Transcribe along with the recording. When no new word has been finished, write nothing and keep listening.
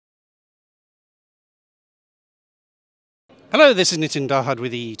Hello, this is Nitin Dahad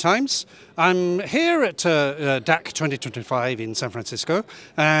with the Times. I'm here at DAC 2025 in San Francisco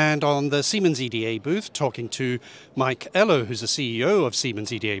and on the Siemens EDA booth talking to Mike Ellow, who's the CEO of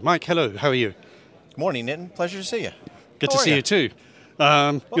Siemens EDA. Mike, hello, how are you? Good morning, Nitin. Pleasure to see you. Good to see you too.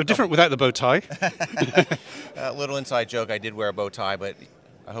 You're different without the bow tie. A little inside joke, I did wear a bow tie, but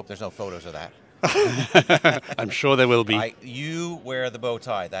I hope there's no photos of that. I'm sure there will be. You wear the bow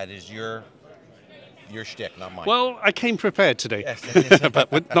tie. That is your shtick, not mine. Well, I came prepared today, yes.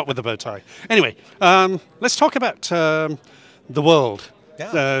 but not with the bow tie. Anyway, let's talk about the world.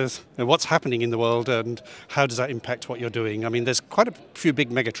 Yeah. What's happening in the world and how does that impact what you're doing? I mean, there's quite a few big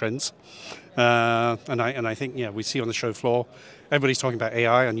megatrends, and I think we see on the show floor, everybody's talking about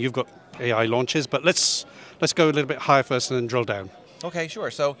AI, and you've got AI launches. But let's go a little bit higher first and then drill down. Okay,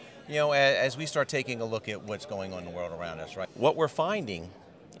 sure. So as we start taking a look at what's going on in the world around us, right? What we're finding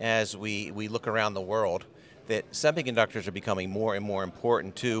as we look around the world, that semiconductors are becoming more and more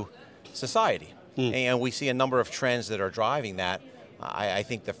important to society. And we see a number of trends that are driving that. I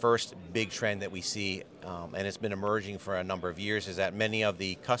think the first big trend that we see, and it's been emerging for a number of years, is that many of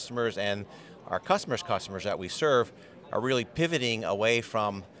the customers and our customers' customers that we serve are really pivoting away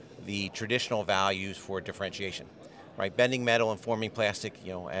from the traditional values for differentiation. Right, bending metal and forming plastic,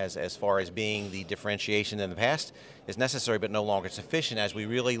 as far as being the differentiation in the past, is necessary but no longer sufficient as we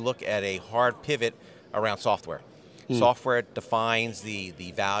really look at a hard pivot around software. Software defines the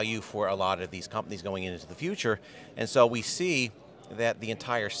value for a lot of these companies going into the future, and so we see that the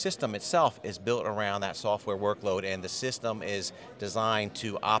entire system itself is built around that software workload, and the system is designed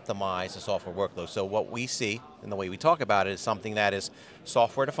to optimize the software workload. So what we see, and the way we talk about it, is something that is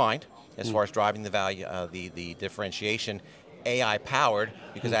software defined, as far as driving the value, the differentiation, AI powered,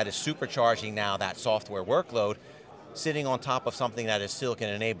 because that is supercharging now that software workload, sitting on top of something that is silicon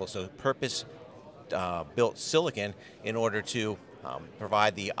enabled, so purpose built silicon in order to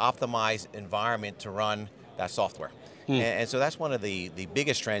provide the optimized environment to run that software. And so that's one of the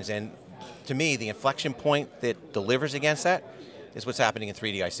biggest trends, and to me, the inflection point that delivers against that is what's happening in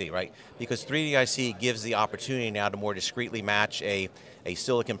 3D-IC, right? Because 3D-IC gives the opportunity now to more discreetly match a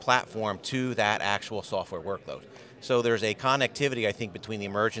silicon platform to that actual software workload. So there's a connectivity, I think, between the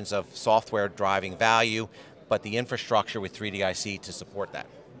emergence of software driving value, but the infrastructure with 3D-IC to support that.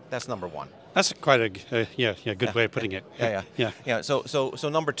 That's number one. That's quite a good way of putting it. Yeah. So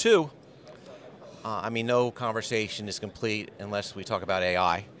number two, I mean, no conversation is complete unless we talk about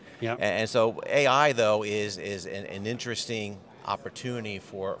AI. Yeah. And so AI, though, is an interesting opportunity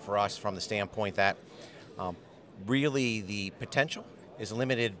for us from the standpoint that really the potential is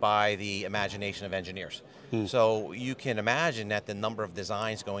limited by the imagination of engineers. So you can imagine that the number of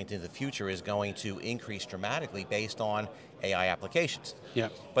designs going into the future is going to increase dramatically based on AI applications. Yeah.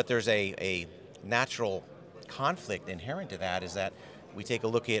 But there's a natural conflict inherent to that, is that we take a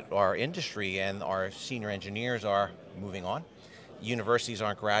look at our industry and our senior engineers are moving on. Universities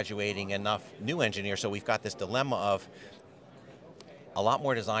aren't graduating enough new engineers, so we've got this dilemma of a lot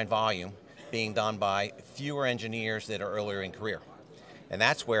more design volume being done by fewer engineers that are earlier in career. And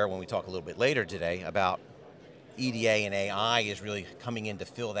that's where, when we talk a little bit later today about EDA and AI, is really coming in to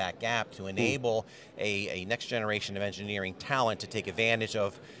fill that gap to enable a next generation of engineering talent to take advantage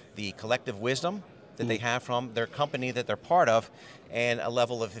of the collective wisdom that they have from their company that they're part of, and a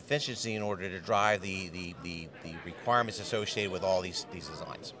level of efficiency in order to drive the requirements associated with all these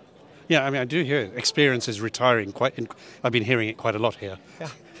designs. Yeah, I mean, I do hear it. Experience is retiring I've been hearing it quite a lot here. Yeah,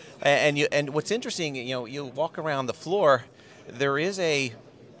 and what's interesting, you walk around the floor, there is a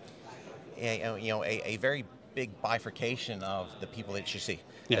very big bifurcation of the people that you see,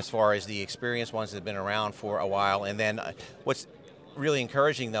 as far as the experienced ones that have been around for a while, and then what's really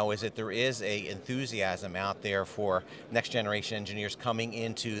encouraging, though, is that there is a enthusiasm out there for next generation engineers coming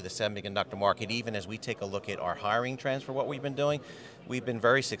into the semiconductor market. Even as we take a look at our hiring trends for what we've been doing, we've been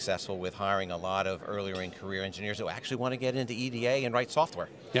very successful with hiring a lot of earlier in career engineers who actually want to get into EDA and write software.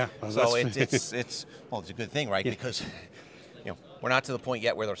 Yeah, well, so it's a good thing, right? Because we're not to the point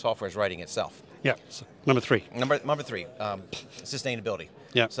yet where the software is writing itself. Yeah. So, number three, sustainability.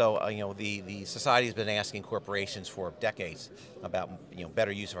 Yeah. So the society has been asking corporations for decades about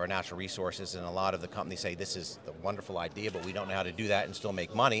better use of our natural resources, and a lot of the companies say this is a wonderful idea, but we don't know how to do that and still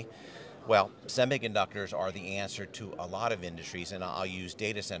make money. Well, semiconductors are the answer to a lot of industries, and I'll use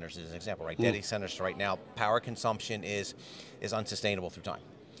data centers as an example. Right, data centers right now, power consumption is unsustainable through time.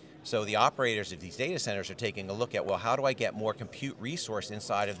 So the operators of these data centers are taking a look at, well, how do I get more compute resource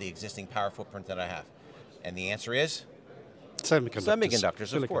inside of the existing power footprint that I have? And the answer is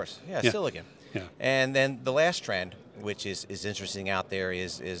semiconductors, of course. Yeah, silicon. Yeah. And then the last trend, which is interesting out there,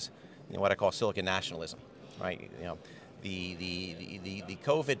 is what I call silicon nationalism, right? the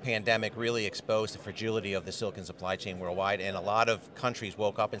COVID pandemic really exposed the fragility of the silicon supply chain worldwide, and a lot of countries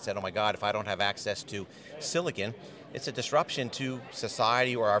woke up and said, oh my God, if I don't have access to silicon, it's a disruption to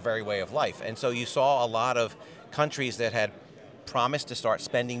society or our very way of life. And so you saw a lot of countries that had promised to start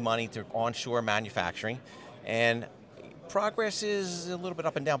spending money to onshore manufacturing, and progress is a little bit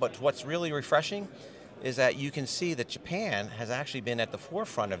up and down, but what's really refreshing is that you can see that Japan has actually been at the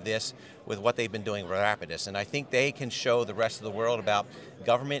forefront of this with what they've been doing with Rapidus. And I think they can show the rest of the world about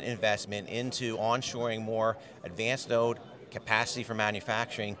government investment into onshoring more advanced node capacity for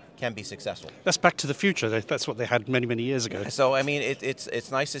manufacturing can be successful. That's back to the future. That's what they had many, many years ago. So, I mean,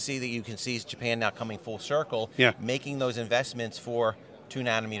 it's nice to see that you can see Japan now coming full circle, making those investments for 2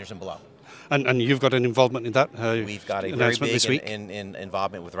 nanometers and below. And you've got an involvement in that? We've got a very big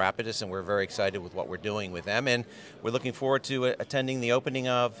involvement with Rapidus, and we're very excited with what we're doing with them, and we're looking forward to attending the opening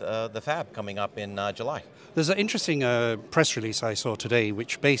of the fab coming up in July. There's an interesting press release I saw today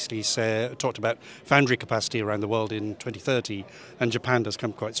which basically talked about foundry capacity around the world in 2030, and Japan does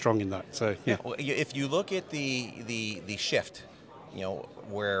come quite strong in that. So yeah. Well, if you look at the shift, you know,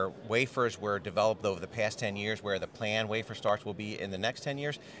 where wafers were developed over the past 10 years, where the planned wafer starts will be in the next 10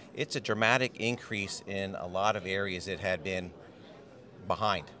 years, it's a dramatic increase in a lot of areas that had been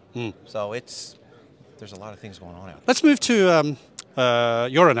behind. So there's a lot of things going on out there. Let's move to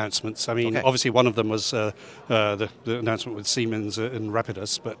your announcements. I mean, obviously one of them was the announcement with Siemens and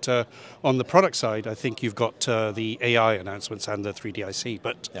Rapidus, but on the product side, I think you've got the AI announcements and the 3D IC.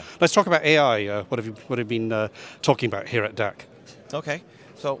 But let's talk about AI. What have you been talking about here at DAC? Okay,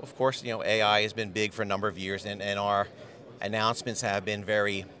 so of course, you know, AI has been big for a number of years, and our announcements have been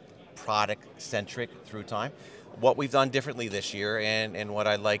very product-centric through time. What we've done differently this year, and what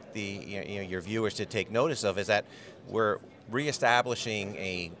I'd like your viewers to take notice of, is that we're reestablishing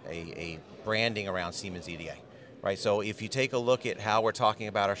a branding around Siemens EDA, right? So if you take a look at how we're talking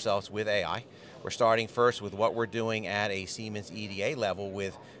about ourselves with AI, we're starting first with what we're doing at a Siemens EDA level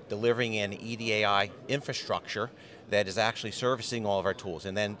with delivering an EDA infrastructure that is actually servicing all of our tools.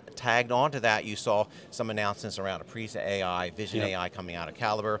 And then tagged onto that, you saw some announcements around Aprisa AI, Vision AI coming out of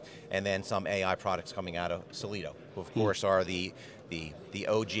Caliber, and then some AI products coming out of Solido, who of course are the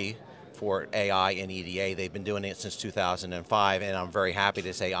OG for AI and EDA. They've been doing it since 2005, and I'm very happy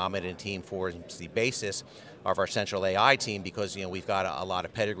to say Ahmed and team forms the basis of our central AI team, because we've got a lot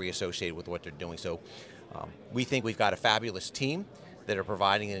of pedigree associated with what they're doing. So we think we've got a fabulous team that are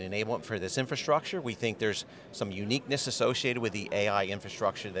providing an enablement for this infrastructure. We think there's some uniqueness associated with the AI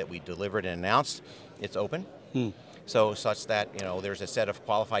infrastructure that we delivered and announced. It's open, so such that there's a set of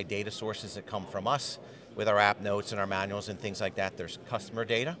qualified data sources that come from us with our app notes and our manuals and things like that. There's customer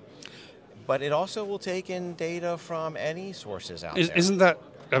data, but it also will take in data from any sources out there. Isn't that,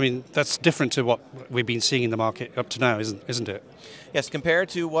 I mean, that's different to what we've been seeing in the market up to now, isn't it? Yes, compared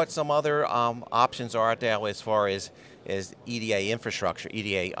to what some other options are out there as far as EDA infrastructure,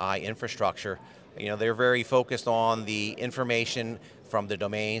 EDA infrastructure. They're very focused on the information from the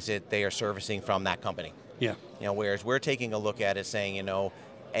domains that they are servicing from that company. Yeah. Whereas we're taking a look at it saying,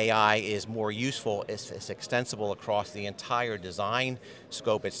 AI is more useful, it's extensible across the entire design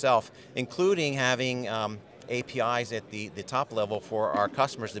scope itself, including having APIs at the top level for our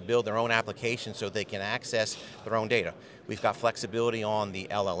customers to build their own applications so they can access their own data. We've got flexibility on the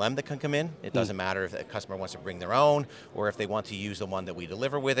LLM that can come in. It doesn't matter if a customer wants to bring their own or if they want to use the one that we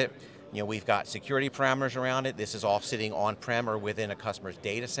deliver with it. We've got security parameters around it. This is all sitting on-prem or within a customer's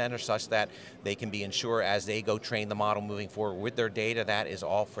data center, such that they can be ensured as they go train the model moving forward with their data, that is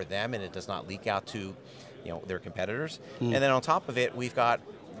all for them and it does not leak out to their competitors. And then on top of it, we've got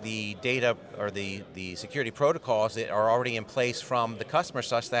the data or the security protocols that are already in place from the customer,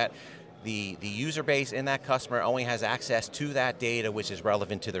 such that the user base in that customer only has access to that data which is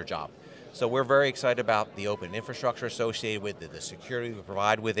relevant to their job. So we're very excited about the open infrastructure associated with it, the security we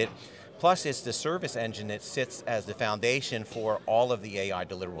provide with it. Plus it's the service engine that sits as the foundation for all of the AI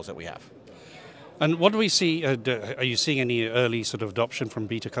deliverables that we have. And what do we see, are you seeing any early sort of adoption from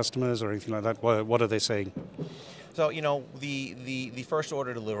beta customers or anything like that? What are they saying? So, the first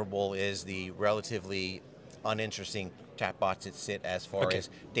order deliverable is the relatively uninteresting chatbots that sit as far as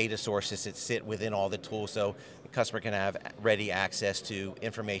data sources that sit within all the tools, so the customer can have ready access to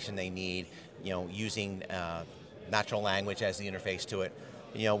information they need, using natural language as the interface to it.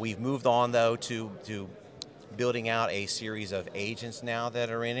 We've moved on though to building out a series of agents now that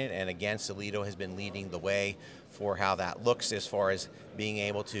are in it, and again, Solido has been leading the way for how that looks as far as being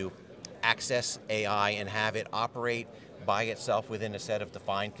able to access AI and have it operate by itself within a set of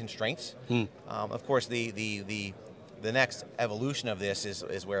defined constraints. Of course, the the next evolution of this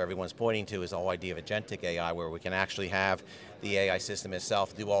is where everyone's pointing to, is the whole idea of agentic AI, where we can actually have the AI system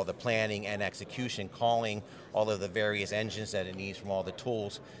itself do all the planning and execution, calling all of the various engines that it needs from all the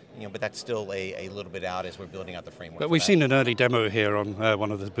tools. But that's still a little bit out as we're building out the framework. But we've seen an early demo here on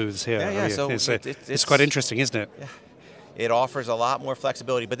one of the booths here. Yeah, so it's quite interesting, isn't it? Yeah. It offers a lot more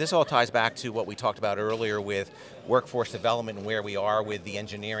flexibility, but this all ties back to what we talked about earlier with workforce development and where we are with the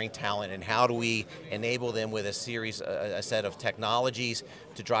engineering talent, and how do we enable them with a set of technologies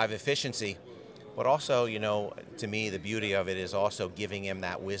to drive efficiency. But also, to me, the beauty of it is also giving them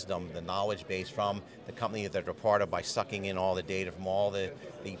that wisdom, the knowledge base from the company that they're a part of, by sucking in all the data from all the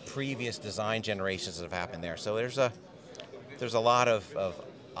previous design generations that have happened there. So there's a lot of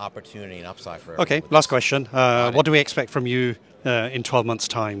opportunity and upside for everyone. Okay, last question. What do we expect from you in 12 months'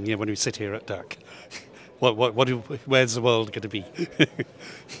 time, when we sit here at DAC? Where's the world going to be?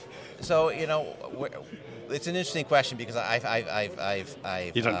 So, it's an interesting question, because I've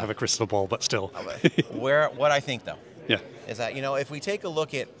you don't have a crystal ball, but still. What I think, though, is that, if we take a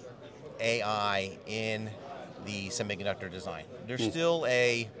look at AI in the semiconductor design, there's still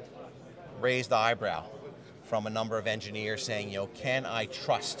a raised eyebrow from a number of engineers saying, can I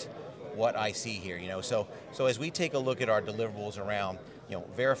trust what I see here? So as we take a look at our deliverables around,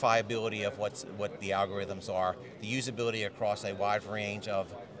 verifiability of what the algorithms are, the usability across a wide range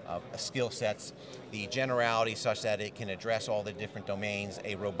of skill sets, the generality such that it can address all the different domains,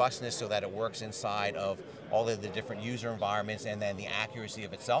 a robustness so that it works inside of all of the different user environments, and then the accuracy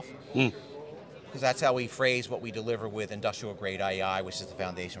of itself. Because that's how we phrase what we deliver with industrial grade AI, which is the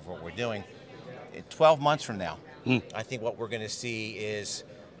foundation for what we're doing. 12 months from now, I think what we're going to see is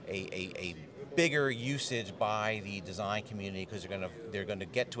a bigger usage by the design community, because they're going to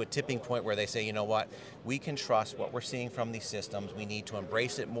get to a tipping point where they say, what, we can trust what we're seeing from these systems. We need to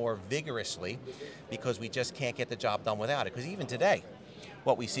embrace it more vigorously, because we just can't get the job done without it. Because even today,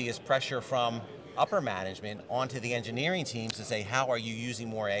 what we see is pressure from upper management onto the engineering teams to say, how are you using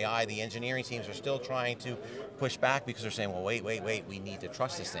more AI? The engineering teams are still trying to push back, because they're saying, well, wait, we need to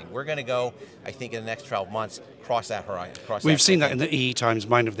trust this thing. We're going to go, I think, in the next 12 months, cross that horizon. We've seen that in the EE Times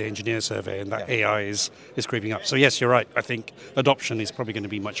Mind of the Engineer survey, and that AI is creeping up. So yes, you're right. I think adoption is probably going to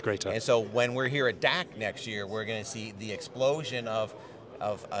be much greater. And so when we're here at DAC next year, we're going to see the explosion of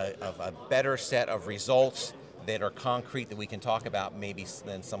a better set of results that are concrete, that we can talk about, maybe,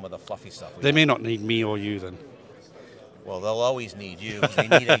 than some of the fluffy stuff. They may not need me or you then. Well, they'll always need you. They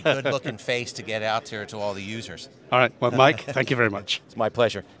need a good-looking face to get out there to all the users. All right. Well, Mike, thank you very much. It's my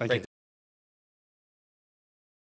pleasure. Thank you.